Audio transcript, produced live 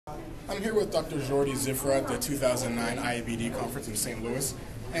I'm here with Dr. Jordi Xifra at the 2009 IABD conference in St. Louis.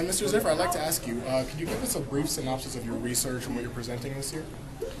 And Mr. Xifra, I'd like to ask you, could you give us a brief synopsis of your research and what you're presenting this year?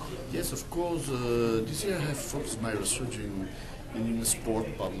 Yes, of course. This year I have focused my research in sport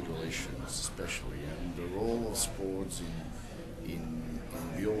public relations, especially, and the role of sports in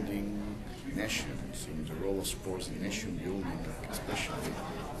building nations, in the role of sports in nation building, especially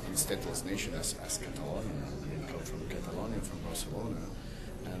in stateless nation as Catalonia. I come from Catalonia, from Barcelona,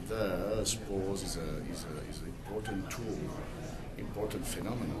 and there sports is an important tool, important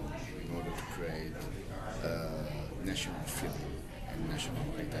phenomenon in order to create national feeling and national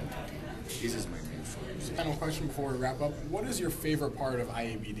identity. This is my main focus. Final question before we wrap up. What is your favorite part of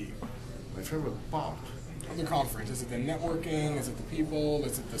IABD? My favorite part of the conference? Is it the networking? Is it the people?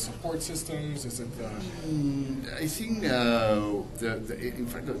 Is it the support systems? Is it the... I think, in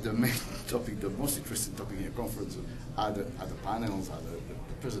fact, the main topic, the most interesting topic in a conference are the panels, are the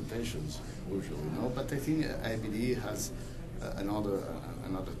presentations, usually, But I think IABD has another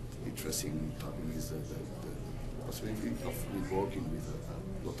interesting topic is the possibility of working with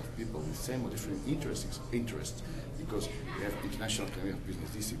a lot of people with same or different interests, because we have international academy of business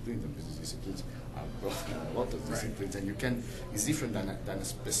disciplines, and business disciplines are a lot of disciplines, and it's different than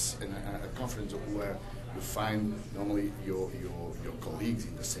a conference where you find normally your colleagues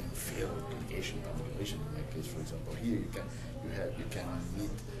in the same field, communication, public relations. In my case, for example, here you can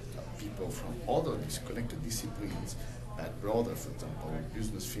meet people from other disconnected disciplines, broader, for example,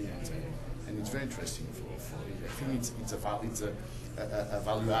 business, finance, and it's very interesting for I think it's a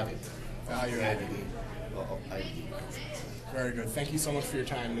value added. Value added. Of IABD conference. Very good. Thank you so much for your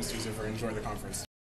time, Mr. Xifra. Enjoy the conference.